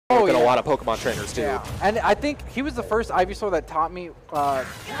than a lot of Pokemon trainers do. Yeah, and I think he was the first Ivysaur that taught me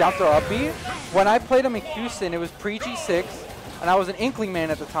down throw up B. When I played him in Houston, it was pre-G6, and I was an Inkling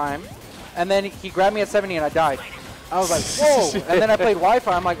man at the time. And then he grabbed me at 70 and I died. I was like, whoa. And then I played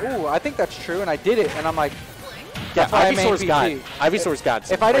Wi-Fi. I'm like, ooh, I think that's true. And I did it. And I'm like, that's why Ivysaur's got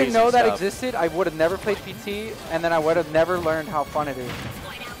some If I didn't know that stuff. existed, I would have never played PT. And then I would have never learned how fun it is.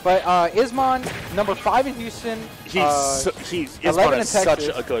 But Ismon, number 5 in Houston. Ismon is such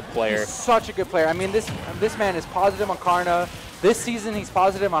a good player. He's such a good player. I mean, this man is positive on Karna. This season, he's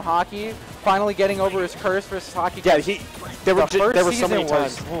positive on hockey. Finally getting over his curse versus hockey. Yeah, there were so many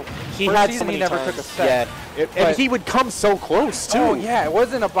times. He had so many never times. took a set. Yeah, and he would come so close too. Oh yeah, it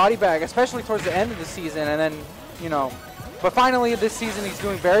wasn't a body bag, especially towards the end of the season, and then But finally, this season he's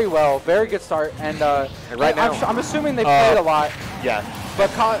doing very well. Very good start, and right now I'm assuming they played a lot. Yeah. But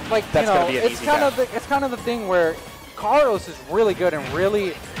it's kind of the thing where Carlos is really good and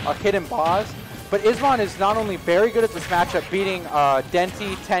really a hidden boss. But Ismon is not only very good at this matchup, beating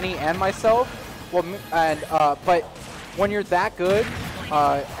Denty, Tenny, and myself. But when you're that good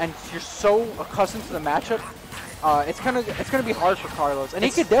and you're so accustomed to the matchup, it's gonna be hard for Carlos, and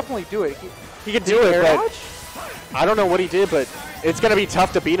he could definitely do it. He could do it, but I don't know what he did, but it's gonna be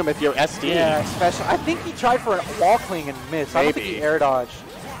tough to beat him if you're SD. Yeah, especially. I think he tried for a wall cling and missed. I don't think he air dodged.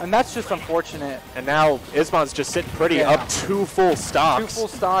 And that's just unfortunate. And now Ismon's just sitting pretty up 2 full stocks. 2 full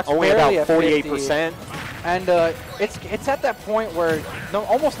stocks. Only about 48%. And it's at that point where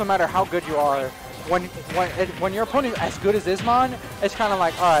almost no matter how good you are, when your opponent is as good as Ismon, it's kind of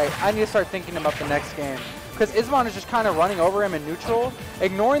like, all right, I need to start thinking about the next game. Because Ismon is just kind of running over him in neutral.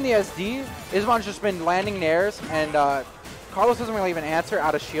 Ignoring the SD, Ismon's just been landing nairs, and Carlos doesn't really even answer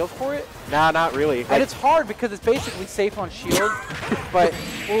out of shield for it. Nah, not really. And it's hard because it's basically safe on shield. But,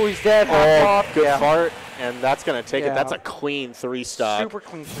 he's dead. Good fart. And that's going to take it. That's a clean 3-stock. Super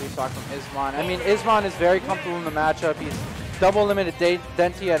clean 3-stock from Ismon. I mean, Ismon is very comfortable in the matchup. He's double limited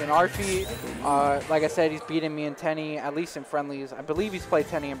Denty at an RP. Like I said, he's beating me in Tenny, at least in friendlies. I believe he's played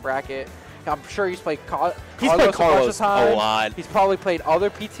Tenny in bracket. I'm sure he's played Carlos a lot. He's probably played other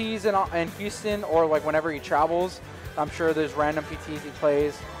PTs in Houston or like whenever he travels. I'm sure there's random PTs he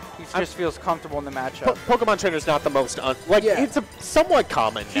plays. He just feels comfortable in the matchup. Pokemon Trainer's not the most it's a somewhat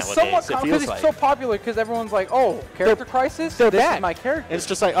common nowadays. Somewhat common because he's so popular because everyone's like, oh, character crisis. This is my character. And it's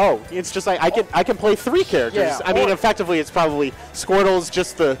just like, I can play 3 characters. Yeah, I mean, effectively, it's probably Squirtle's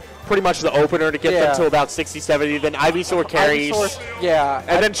just pretty much the opener to get them to about 60, 70. Then Ivysaur carries.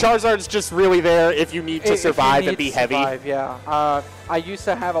 And then Charizard's just really there if you need to survive and be heavy. I used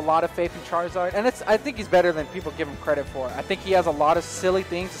to have a lot of faith in Charizard, and I think he's better than people give him credit for. I think he has a lot of silly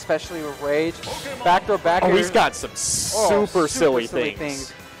things, especially with Rage. Backdoor. Oh, he's got some super silly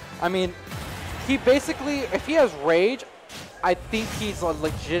things. I mean, he basically, if he has Rage, I think he's a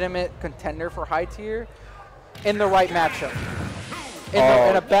legitimate contender for high tier in the right matchup.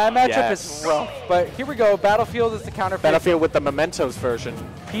 In a bad matchup, it's rough. But here we go. Battlefield is the counter. Battlefield with the Mementos version.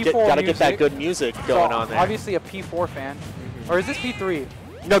 P4 Gotta get that good music going on there. Obviously a P4 fan. Or is this P3?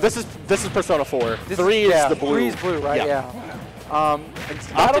 No, this is Persona 4. 3 is the blue. 3 is blue, right? Yeah.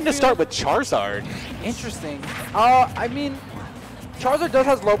 Opting to start with Charizard. Interesting. I mean, Charizard does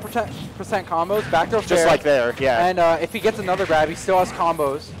has low percent combos. Backdoor just like there, yeah. And if he gets another grab, he still has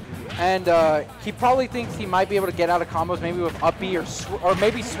combos. And he probably thinks he might be able to get out of combos, maybe with up B or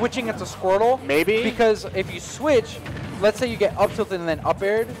maybe switching into Squirtle. Maybe. Because if you switch, let's say you get up tilted and then up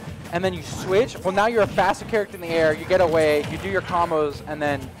aired, and then you switch. Well, now you're a faster character in the air. You get away. You do your combos, and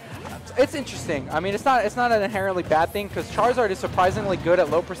then it's interesting. I mean, it's not an inherently bad thing because Charizard is surprisingly good at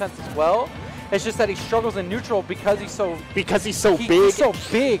low percents as well. It's just that he struggles in neutral because he's so big. He's so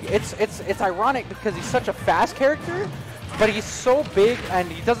big. It's ironic because he's such a fast character, but he's so big and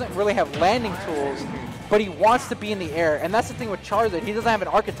he doesn't really have landing tools. But he wants to be in the air, and that's the thing with Charizard. He doesn't have an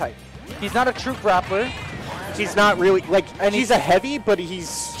archetype. He's not a true grappler. He's not really and he's a heavy, but he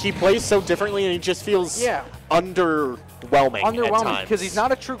plays so differently, and he just feels underwhelming at times. Because he's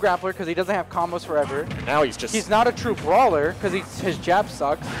not a true grappler because he doesn't have combos forever. Now he's not a true brawler because his jab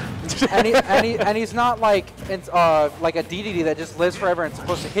sucks, and he's not like a DDD that just lives forever and is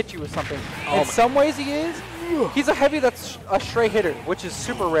supposed to hit you with something. In some ways he is. He's a heavy that's a straight hitter, which is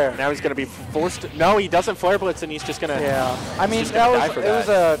super rare. Now he's going to be forced to, no, he doesn't Flare Blitz, and he's just going to I mean,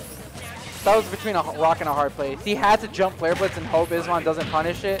 that was between a rock and a hard place. He had to jump Flare Blitz and hope Ismon doesn't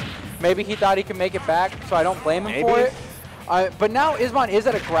punish it. Maybe he thought he could make it back, so I don't blame him for it. But now Ismon is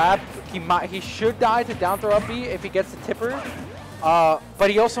at a grab. He should die to down throw up B if he gets the tipper. But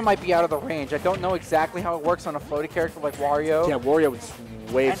he also might be out of the range. I don't know exactly how it works on a floaty character like Wario. Yeah, Wario is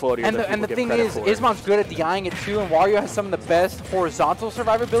way floatier than And the give thing credit is, for. Ismon's good at DIing it too, and Wario has some of the best horizontal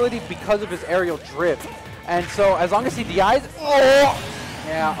survivability because of his aerial drift. And so as long as he DIs,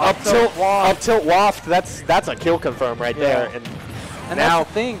 yeah, up tilt waft. That's a kill confirm right there. And now, that's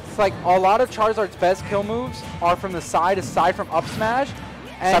the thing. It's like a lot of Charizard's best kill moves are from the side, aside from up smash.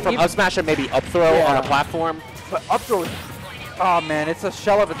 Aside from up smash and maybe up throw on a platform. But up throw, oh man, it's a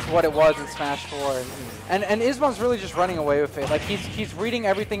shell of it's what it was in Smash 4. And Ismon's really just running away with it. Like he's reading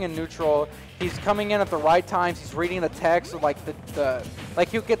everything in neutral. He's coming in at the right times. He's reading the text. Like like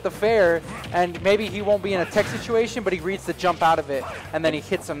he'll get the fair, and maybe he won't be in a tech situation, but he reads the jump out of it, and then he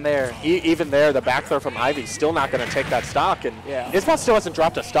hits him there. Even there, the back throw from Ivy's still not going to take that stock, and Ismon still hasn't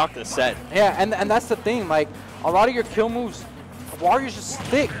dropped a stock this set. Yeah, and that's the thing. Like a lot of your kill moves, Wario's just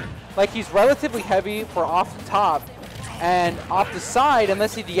thick. Like he's relatively heavy for off the top. And off the side,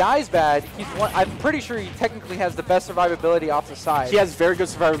 unless he DI's bad, I'm pretty sure he technically has the best survivability off the side. He has very good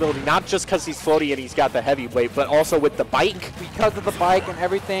survivability, not just because he's floaty and he's got the heavy weight, but also with the bike. Because of the bike and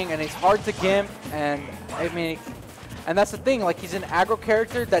everything, and he's hard to gimp, and I mean, and that's the thing, like he's an aggro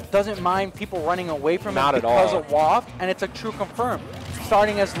character that doesn't mind people running away from him because of waft, and it's a true confirm,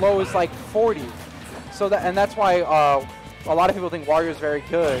 starting as low as like 40. So that's why a lot of people think Wario is very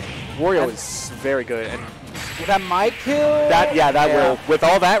good. Wario is very good, and that might kill. That will. With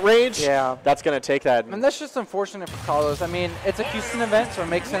all that range, that's going to take that. And that's just unfortunate for Carlos. I mean, it's a Houston event, so it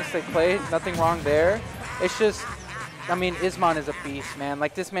makes sense they play. Nothing wrong there. It's just, I mean, Ismon is a beast, man.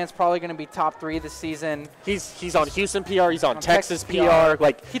 Like, this man's probably going to be top 3 this season. He's on Houston PR. He's on Texas PR.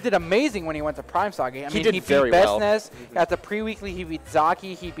 Like, he did amazing when he went to Prime Saga. I mean, he very well. Bestness. At the pre-weekly, he beat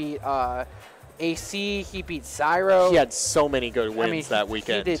Zaki. He beat AC, he beat Zyro. He had so many good wins that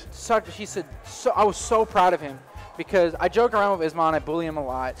weekend. He did such. I was so proud of him because I joke around with Ismon. I bully him a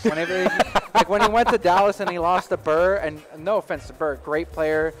lot. Whenever, like when he went to Dallas and he lost to Burr, and no offense to Burr, great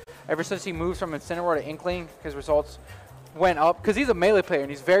player. Ever since he moved from Incineroar to Inkling, his results went up because he's a melee player and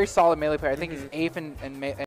he's a very solid melee player. I think he's 8th in